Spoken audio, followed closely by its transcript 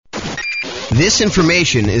This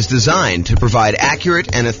information is designed to provide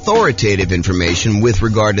accurate and authoritative information with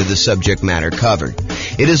regard to the subject matter covered.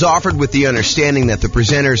 It is offered with the understanding that the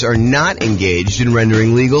presenters are not engaged in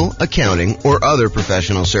rendering legal, accounting, or other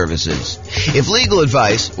professional services. If legal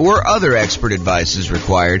advice or other expert advice is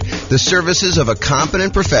required, the services of a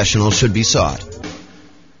competent professional should be sought.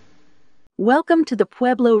 Welcome to the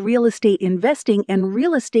Pueblo Real Estate Investing and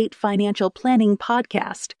Real Estate Financial Planning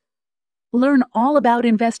podcast. Learn all about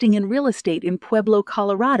investing in real estate in Pueblo,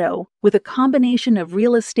 Colorado, with a combination of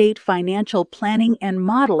real estate financial planning and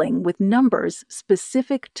modeling with numbers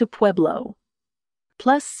specific to Pueblo.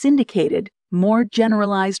 Plus syndicated, more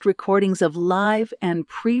generalized recordings of live and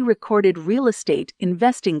pre-recorded real estate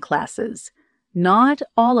investing classes, not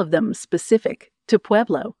all of them specific to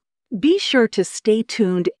Pueblo. Be sure to stay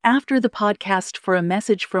tuned after the podcast for a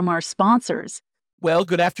message from our sponsors. Well,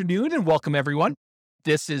 good afternoon and welcome everyone.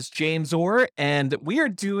 This is James Orr, and we are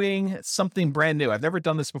doing something brand new. I've never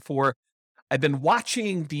done this before. I've been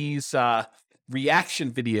watching these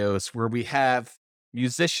reaction videos where we have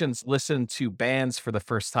musicians listen to bands for the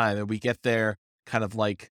first time, and we get their kind of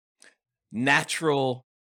like natural,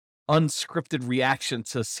 unscripted reaction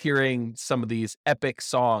to hearing some of these epic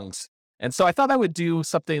songs. And so I thought I would do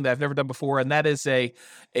something that I've never done before, and that is a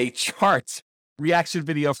chart reaction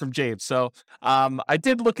video from James. So I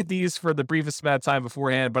did look at these for the briefest amount of time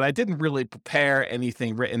beforehand, but I didn't really prepare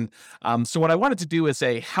anything written. So what I wanted to do is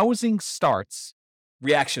a housing starts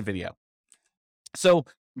reaction video. So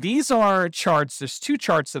these are charts. There's two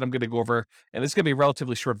charts that I'm going to go over, and it's going to be a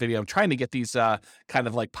relatively short video. I'm trying to get these kind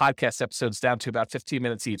of like podcast episodes down to about 15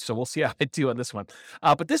 minutes each. So we'll see how I do on this one.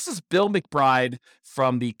 But this is Bill McBride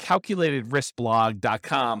from the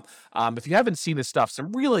calculatedriskblog.com. If you haven't seen his stuff,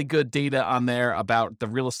 some really good data on there about the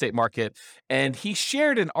real estate market. And he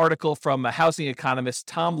shared an article from a housing economist,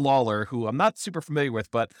 Tom Lawler, who I'm not super familiar with,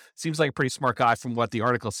 but seems like a pretty smart guy from what the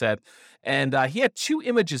article said. And he had two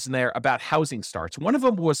images in there about housing starts. One of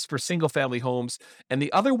them was for single family homes, and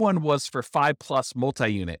the other one was for 5+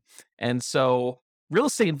 multi-unit. And so real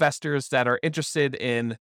estate investors that are interested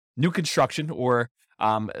in new construction or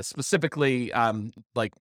specifically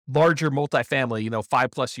like larger multifamily,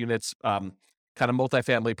 5+ units, kind of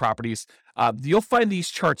multifamily properties, you'll find these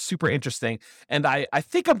charts super interesting. And I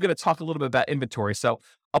think I'm going to talk a little bit about inventory. So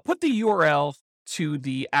I'll put the URL to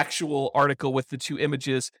the actual article with the two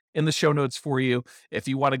images in the show notes for you if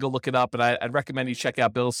you want to go look it up. And I'd recommend you check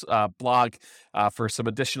out Bill's blog for some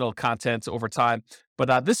additional content over time.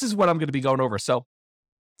 But this is what I'm going to be going over. So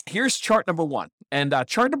here's chart number one. And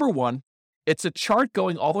chart number one, it's a chart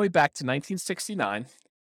going all the way back to 1969,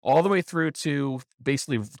 all the way through to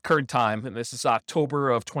basically current time. And this is October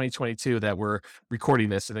of 2022 that we're recording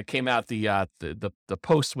this. And it came out, the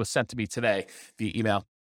post was sent to me today via email.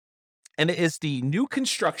 And it is the new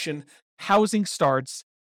construction, housing starts,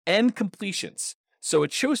 and completions. So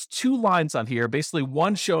it shows two lines on here, basically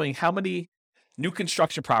one showing how many new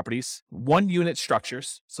construction properties, 1-unit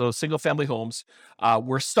structures, so single-family homes,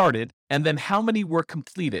 were started, and then how many were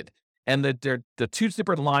completed. And the two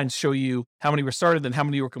different lines show you how many were started and how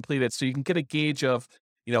many were completed, so you can get a gauge of,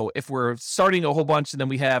 if we're starting a whole bunch and then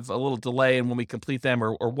we have a little delay in when we complete them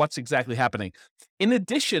or what's exactly happening. In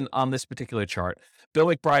addition, on this particular chart, Bill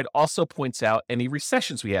McBride also points out any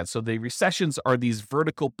recessions we had. So the recessions are these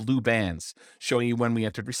vertical blue bands showing you when we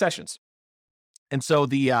entered recessions. And so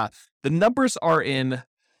the numbers are in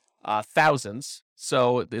thousands.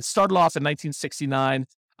 So it started off in 1969.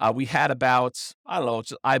 We had about, just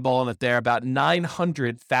eyeballing it there, about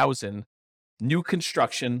 900,000 new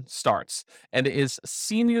construction starts, and it is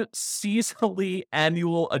seasonally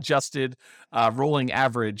annual adjusted rolling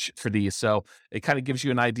average for these. So it kind of gives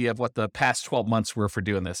you an idea of what the past 12 months were for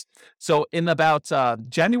doing this. So in about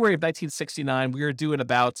January of 1969, we were doing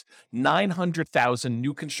about 900,000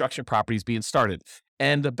 new construction properties being started,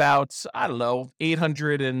 and about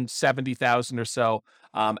 870,000 or so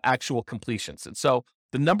actual completions. And so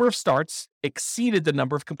the number of starts exceeded the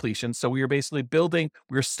number of completions. So we were basically we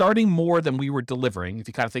were starting more than we were delivering, if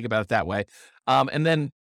you kind of think about it that way. And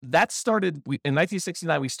then that started, in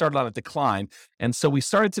 1969, we started on a decline. And so we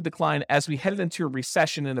started to decline as we headed into a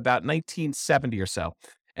recession in about 1970 or so.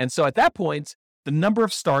 And so at that point, the number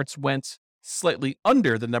of starts went slightly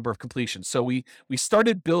under the number of completions. So we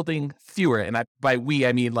started building fewer, and by we,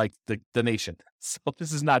 I mean like the nation. So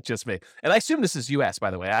this is not just me. And I assume this is U.S., by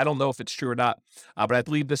the way. I don't know if it's true or not, but I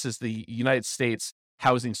believe this is the United States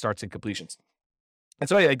housing starts and completions. And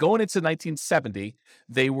so anyway, going into 1970,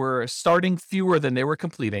 they were starting fewer than they were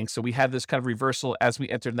completing. So we had this kind of reversal as we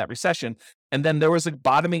entered in that recession. And then there was a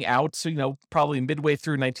bottoming out, so, probably midway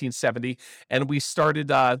through 1970. And we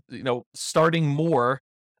started, starting more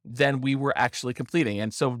than we were actually completing.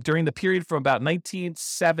 And so during the period from about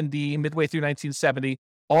 1970, midway through 1970,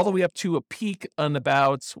 all the way up to a peak on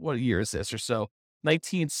about, what year is this or so,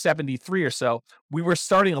 1973 or so, we were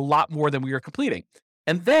starting a lot more than we were completing.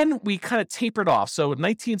 And then we kind of tapered off. So in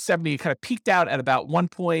 1970, it kind of peaked out at about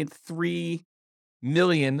 1.3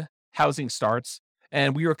 million housing starts.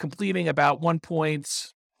 And we were completing about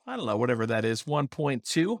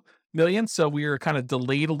 1.2 million. So we were kind of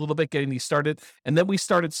delayed a little bit getting these started. And then we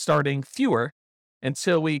started starting fewer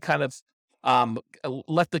until we kind of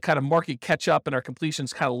let the kind of market catch up and our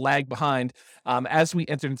completions kind of lag behind as we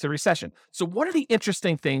entered into the recession. So one of the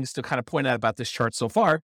interesting things to kind of point out about this chart so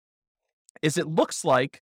far is it looks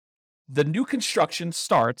like the new construction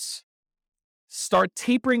start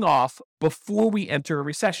tapering off before we enter a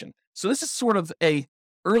recession. So this is sort of a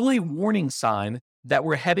early warning sign that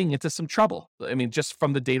we're heading into some trouble. I mean, just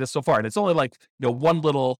from the data so far. And it's only like, one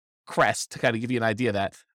little crest to kind of give you an idea of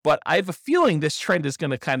that. But I have a feeling this trend is going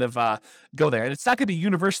to kind of go there. And it's not going to be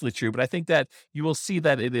universally true, but I think that you will see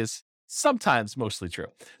that it is sometimes mostly true.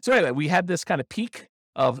 So anyway, we had this kind of peak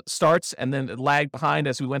of starts and then it lagged behind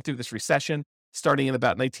as we went through this recession, starting in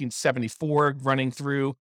about 1974, running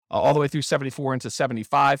through all the way through 74 into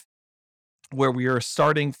 75, where we were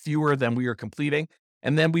starting fewer than we were completing.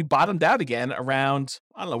 And then we bottomed out again around,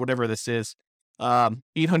 I don't know, whatever this is,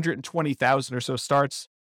 820,000 or so starts,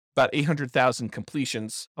 about 800,000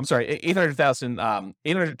 completions. I'm sorry,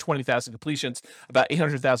 820,000 completions, about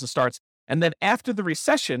 800,000 starts. And then after the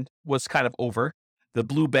recession was kind of over, the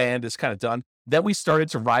blue band is kind of done, then we started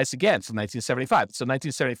to rise again from 1975. So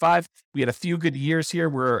 1975, we had a few good years here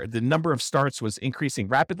where the number of starts was increasing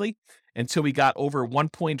rapidly until we got over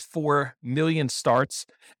 1.4 million starts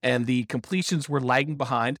and the completions were lagging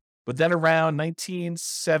behind. But then around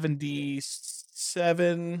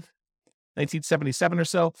 1977 or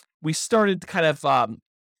so, we started to kind of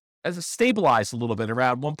as a stabilize a little bit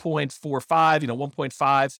around 1.45,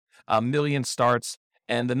 1.5 million starts.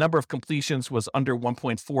 And the number of completions was under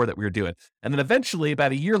 1.4 that we were doing. And then eventually,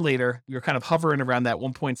 about a year later, we were kind of hovering around that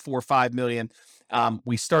 1.45 million.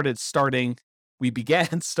 We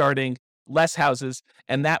began starting less houses,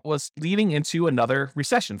 and that was leading into another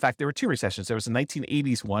recession. In fact, there were two recessions. There was a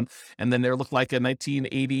 1980s one, and then there looked like a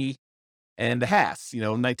 1980 and a half,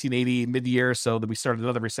 1980 mid-year. So then we started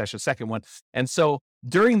another recession, second one. And so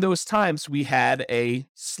during those times, we had a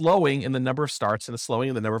slowing in the number of starts and a slowing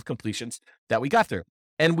in the number of completions that we got through.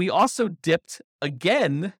 And we also dipped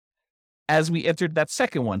again as we entered that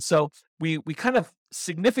second one. So we kind of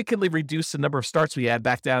significantly reduced the number of starts we had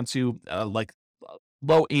back down to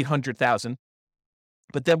low 800,000.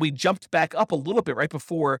 But then we jumped back up a little bit right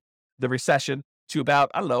before the recession to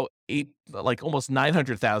about, almost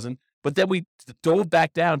 900,000. But then we dove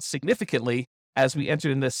back down significantly as we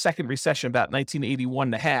entered in the second recession, about 1981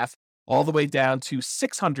 and a half, all the way down to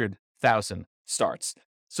 600,000 starts.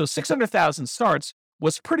 So 600,000 starts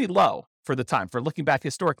was pretty low for the time, for looking back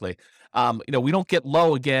historically. We don't get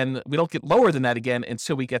lower than that again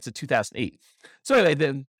until we get to 2008. So anyway,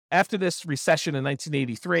 then after this recession in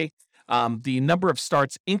 1983, the number of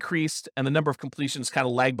starts increased and the number of completions kind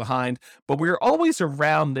of lagged behind, but we were always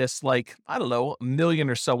around this, a million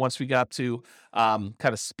or so once we got to kind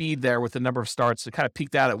of speed there with the number of starts. It kind of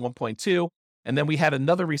peaked out at 1.2. And then we had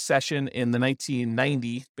another recession in the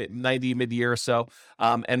 1990 mid-year or so,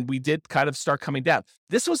 and we did kind of start coming down.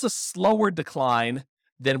 This was a slower decline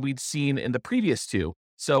than we'd seen in the previous two.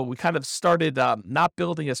 So we kind of started not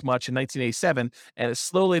building as much in 1987, and it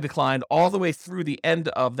slowly declined all the way through the end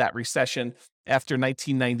of that recession after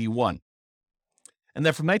 1991. And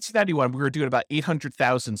then from 1991, we were doing about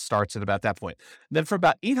 800,000 starts at about that point. And then from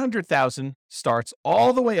about 800,000 starts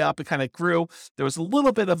all the way up, it kind of grew. There was a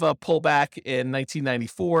little bit of a pullback in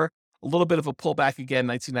 1994, a little bit of a pullback again in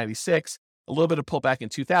 1996, a little bit of pullback in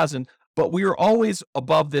 2000, but we were always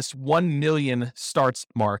above this 1 million starts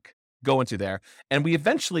mark going to there. And we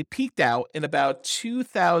eventually peaked out in about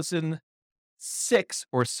 2006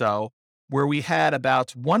 or so, where we had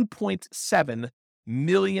about 1.7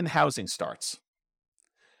 million housing starts.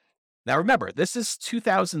 Now, remember, this is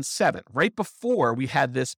 2007, right before we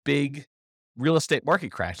had this big real estate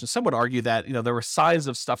market crash. And some would argue that, there were signs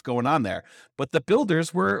of stuff going on there, but the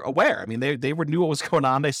builders were aware. I mean, they knew what was going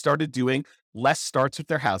on. They started doing less starts with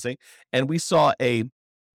their housing. And we saw a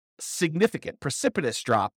significant, precipitous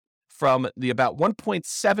drop from the about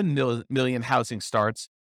 1.7 million housing starts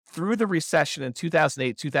through the recession in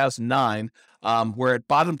 2008, 2009, where it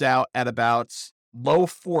bottomed out at about low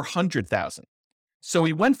 400,000. So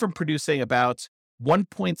we went from producing about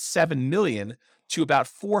 1.7 million to about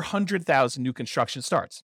 400,000 new construction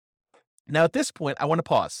starts. Now, at this point, I want to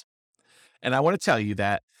pause. And I want to tell you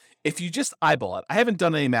that if you just eyeball it, I haven't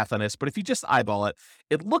done any math on this, but if you just eyeball it,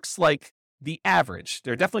 it looks like the average.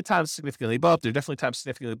 There are definitely times significantly above, there are definitely times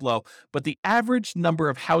significantly below, but the average number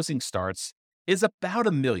of housing starts is about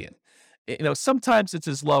 1 million. Sometimes it's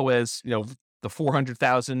as low as, the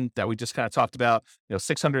 400,000 that we just kind of talked about,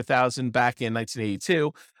 600,000 back in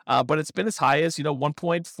 1982. But it's been as high as,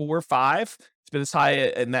 1.45. It's been as high,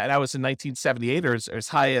 and that was in 1978, or as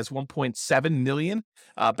high as 1.7 million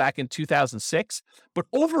back in 2006. But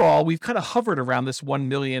overall, we've kind of hovered around this 1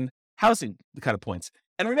 million housing kind of points.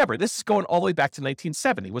 And remember, this is going all the way back to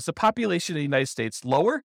 1970. Was the population of the United States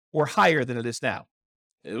lower or higher than it is now?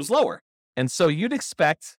 It was lower. And so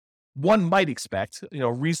one might expect,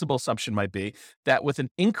 a reasonable assumption might be that with an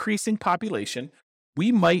increasing population,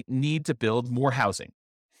 we might need to build more housing,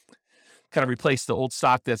 kind of replace the old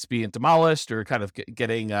stock that's being demolished or kind of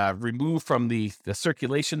getting removed from the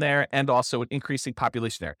circulation there, and also an increasing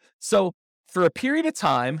population there. So for a period of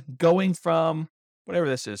time, going from whatever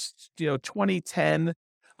this is, 2010,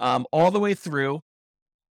 all the way through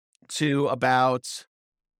to about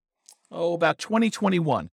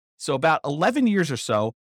 2021. So about 11 years or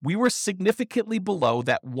so, we were significantly below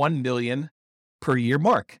that 1 million per year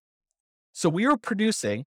mark. So we were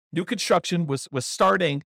producing, new construction was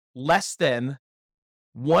starting less than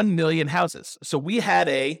 1 million houses. So we had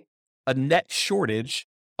a net shortage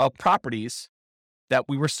of properties that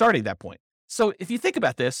we were starting at that point. So if you think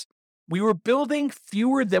about this, we were building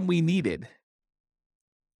fewer than we needed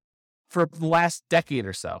for the last decade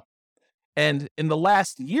or so. And in the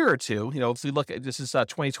last year or two, if we look at, this is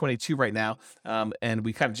 2022 right now, and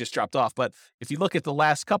we kind of just dropped off. But if you look at the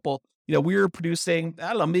last couple, we were producing,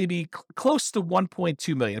 I don't know, maybe close to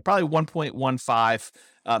 1.2 million, probably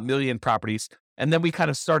 1.15 million properties. And then we kind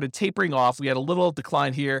of started tapering off. We had a little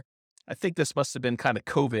decline here. I think this must have been kind of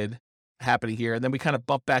COVID happening here. And then we kind of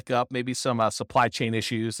bumped back up, maybe some supply chain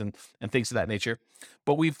issues and things of that nature.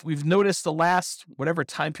 But we've noticed the last, whatever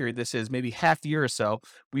time period this is, maybe half year or so,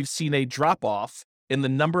 we've seen a drop off in the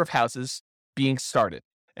number of houses being started.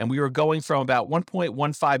 And we were going from about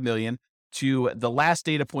 1.15 million to the last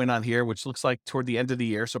data point on here, which looks like toward the end of the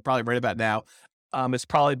year. So probably right about now, it's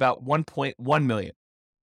probably about 1.1 million.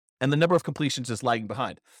 And the number of completions is lagging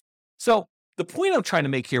behind. So the point I'm trying to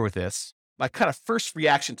make here with this, my kind of first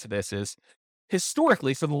reaction to this is,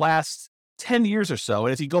 historically, for the last 10 years or so,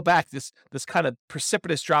 and if you go back, this kind of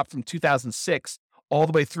precipitous drop from 2006 all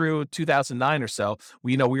the way through 2009 or so,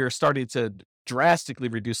 we were starting to drastically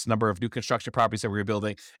reduce the number of new construction properties that we were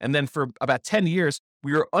building. And then for about 10 years,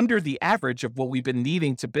 we were under the average of what we've been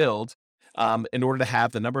needing to build in order to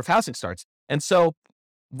have the number of housing starts. And so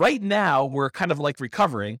right now, we're kind of like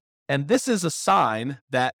recovering. And this is a sign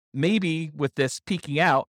that maybe with this peaking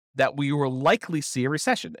out, that we will likely see a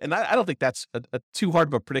recession. And I don't think that's a too hard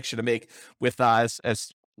of a prediction to make with as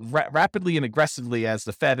rapidly and aggressively as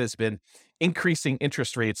the Fed has been increasing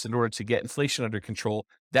interest rates in order to get inflation under control,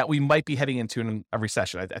 that we might be heading into a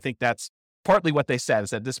recession. I think that's partly what they said, is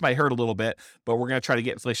that this might hurt a little bit, but we're going to try to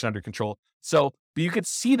get inflation under control. So, but you could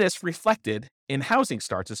see this reflected in housing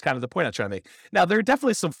starts is kind of the point I'm trying to make. Now, there are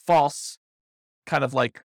definitely some false kind of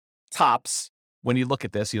like tops when you look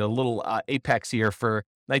at this, little apex here for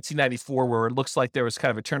 1994, where it looks like there was kind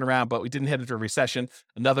of a turnaround, but we didn't head into a recession.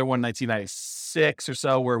 Another one, 1996 or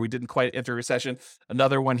so, where we didn't quite enter a recession.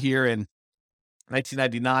 Another one here in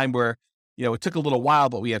 1999, where, it took a little while,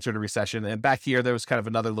 but we entered a recession. And back here, there was kind of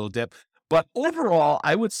another little dip. But overall,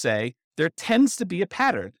 I would say there tends to be a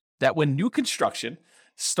pattern that when new construction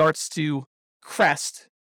starts to crest,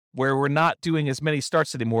 where we're not doing as many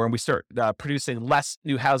starts anymore, and we start producing less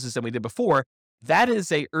new houses than we did before, that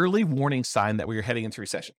is a early warning sign that we are heading into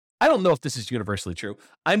recession. I don't know if this is universally true.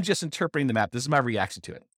 I'm just interpreting the map. This is my reaction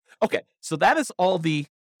to it. Okay, so that is all the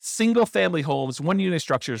single family homes, one unit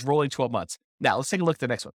structures, rolling 12 months. Now let's take a look at the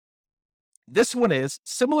next one. This one is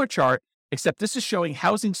similar chart, except this is showing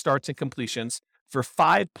housing starts and completions for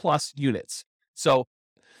 5+ units. So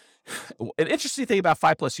an interesting thing about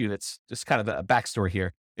 5+ units, just kind of a backstory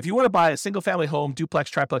here. If you want to buy a single family home, duplex,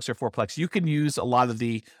 triplex, or fourplex, you can use a lot of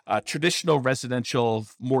the traditional residential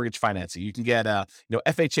mortgage financing. You can get a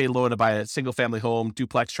FHA loan to buy a single family home,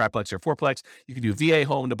 duplex, triplex, or fourplex. You can do VA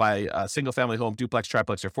home to buy a single family home, duplex,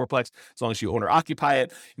 triplex, or fourplex, as long as you own or occupy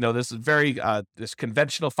it. This is very this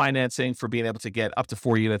conventional financing for being able to get up to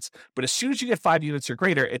 4 units. But as soon as you get 5 units or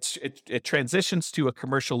greater, it transitions to a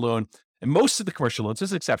commercial loan. And most of the commercial loans,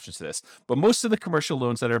 there's exceptions to this, but most of the commercial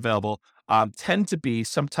loans that are available tend to be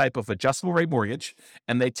some type of adjustable rate mortgage,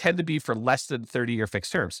 and they tend to be for less than 30-year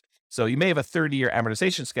fixed terms. So you may have a 30-year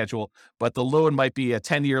amortization schedule, but the loan might be a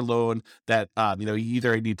 10-year loan that you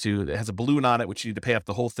either need to, it has a balloon on it, which you need to pay off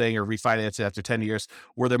the whole thing or refinance it after 10 years,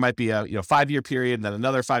 or there might be a 5-year period, then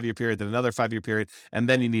another 5-year period, then another 5-year period, and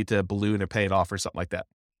then you need to balloon or pay it off or something like that.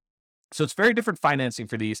 So it's very different financing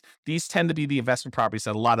for these. These tend to be the investment properties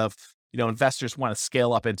that a lot of investors want to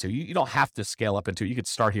scale up into. You don't have to scale up into it. You could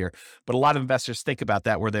start here, but a lot of investors think about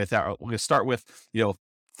that where they thought, we're going to start with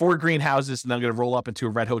 4 greenhouses, and then I'm going to roll up into a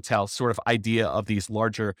red hotel sort of idea of these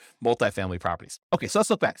larger multifamily properties. Okay, so let's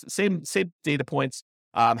look back. Same data points.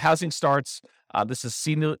 Housing starts. This is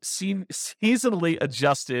seasonally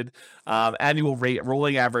adjusted annual rate,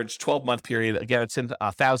 rolling average, 12-month period. Again, it's in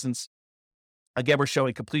thousands. Again, we're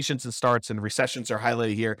showing completions and starts, and recessions are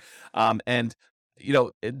highlighted here.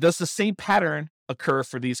 Does the same pattern occur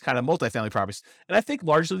for these kind of multifamily properties? And I think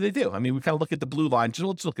largely they do. I mean, we kind of look at the blue line,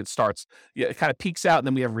 just look at starts. Yeah, it kind of peaks out, and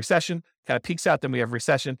then we have a recession, kind of peaks out, then we have a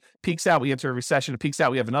recession, peaks out, we enter a recession, it peaks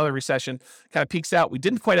out, we have another recession, kind of peaks out, we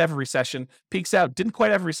didn't quite have a recession, peaks out, didn't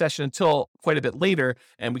quite have a recession until quite a bit later,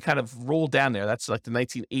 and we kind of rolled down there. That's like the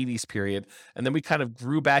 1980s period. And then we kind of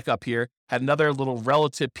grew back up here, had another little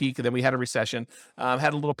relative peak, and then we had a recession,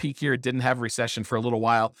 had a little peak here, didn't have a recession for a little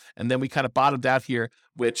while, and then we kind of bottomed out here,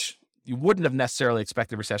 which you wouldn't have necessarily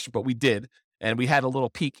expected a recession, but we did. And we had a little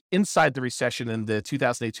peak inside the recession in the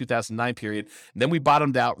 2008-2009 period. And then we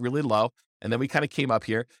bottomed out really low. And then we kind of came up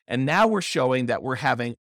here. And now we're showing that we're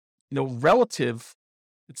having, relative,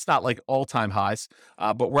 it's not like all-time highs,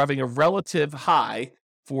 but we're having a relative high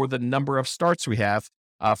for the number of starts we have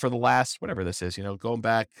for the last, whatever this is, going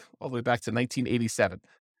back all the way back to 1987.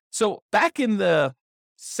 So back in the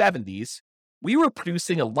 70s, we were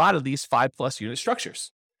producing a lot of these 5+ unit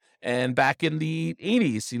structures. And back in the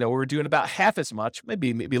 80s, we were doing about half as much,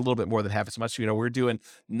 maybe a little bit more than half as much. We were doing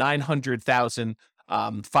 900,000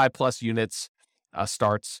 5+ units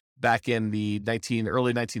starts back in the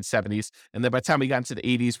early 1970s. And then by the time we got into the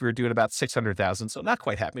 80s, we were doing about 600,000. So not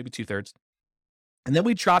quite half, maybe 2/3. And then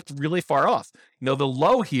we dropped really far off. The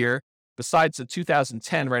low here, besides the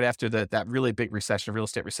 2010, right after that really big recession, real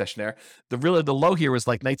estate recession there, the low here was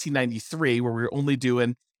like 1993, where we were only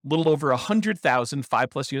doing little over 100,000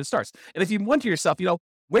 5+ unit starts. And if you wonder to yourself,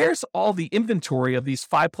 where's all the inventory of these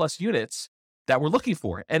 5+ units that we're looking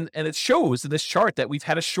for? And it shows in this chart that we've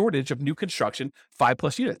had a shortage of new construction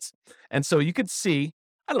 5+ units. And so you could see,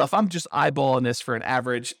 I don't know if I'm just eyeballing this for an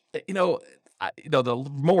average, the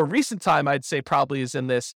more recent time I'd say probably is in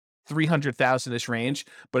this 300,000-ish range.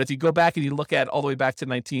 But if you go back and you look at all the way back to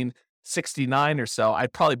 1969 or so,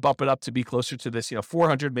 I'd probably bump it up to be closer to this,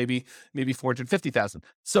 400, maybe 450,000.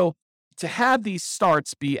 So to have these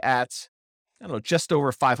starts be at, just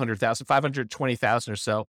over 500,000, 520,000 or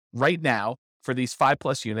so right now for these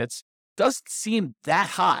 5+ units doesn't seem that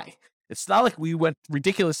high. It's not like we went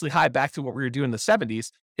ridiculously high back to what we were doing in the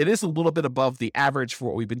 70s. It is a little bit above the average for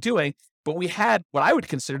what we've been doing, but we had what I would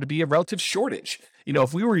consider to be a relative shortage.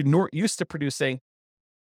 If we were used to producing,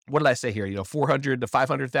 what did I say here? 400 to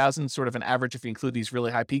 500,000, sort of an average if you include these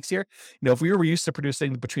really high peaks here. If we were used to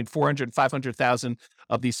producing between 400 and 500,000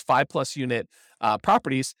 of these 5+ unit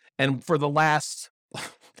properties, and for the last,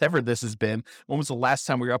 whatever this has been, when was the last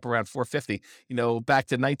time we were up around 450? Back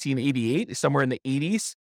to 1988, somewhere in the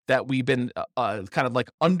 80s, that we've been kind of like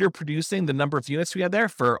underproducing the number of units we had there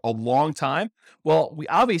for a long time. Well, we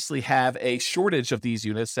obviously have a shortage of these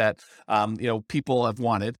units that, people have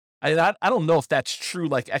wanted. I don't know if that's true,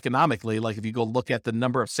 like economically, like if you go look at the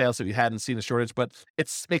number of sales that we had and seen a shortage, but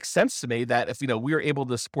it makes sense to me that if, we were able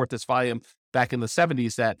to support this volume back in the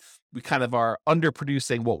 70s, that we kind of are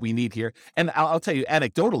underproducing what we need here. And I'll tell you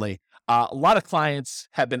anecdotally, a lot of clients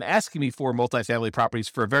have been asking me for multifamily properties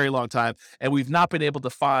for a very long time, and we've not been able to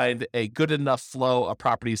find a good enough flow of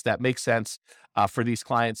properties that make sense for these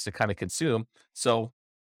clients to kind of consume. So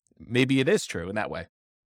maybe it is true in that way.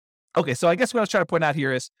 Okay, so I guess what I was trying to point out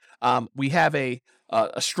here is we have a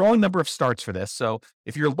strong number of starts for this. So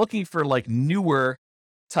if you're looking for like newer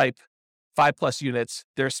type 5+ units,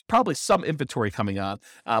 there's probably some inventory coming on,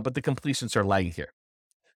 but the completions are lagging here.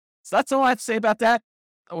 So that's all I have to say about that.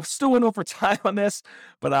 We're still in over time on this,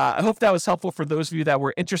 but I hope that was helpful for those of you that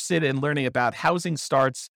were interested in learning about housing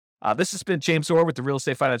starts. This has been James Orr with the Real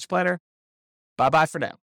Estate Financial Planner. Bye-bye for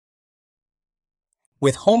now.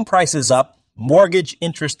 With home prices up, mortgage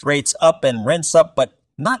interest rates up, and rents up, but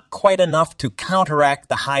not quite enough to counteract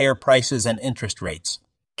the higher prices and interest rates.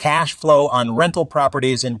 Cash flow on rental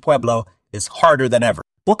properties in Pueblo is harder than ever.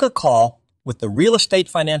 Book a call with the Real Estate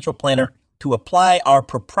Financial Planner to apply our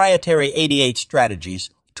proprietary 88 strategies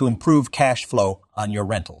to improve cash flow on your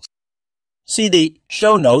rentals. See the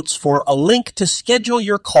show notes for a link to schedule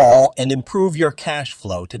your call and improve your cash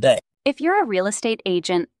flow today. If you're a real estate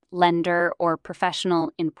agent, lender, or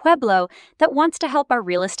professional in Pueblo that wants to help our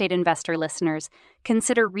real estate investor listeners,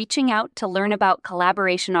 consider reaching out to learn about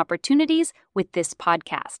collaboration opportunities with this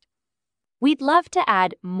podcast. We'd love to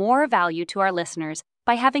add more value to our listeners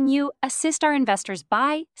by having you assist our investors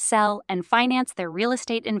buy, sell, and finance their real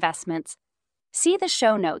estate investments. See the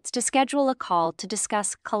show notes to schedule a call to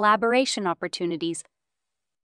discuss collaboration opportunities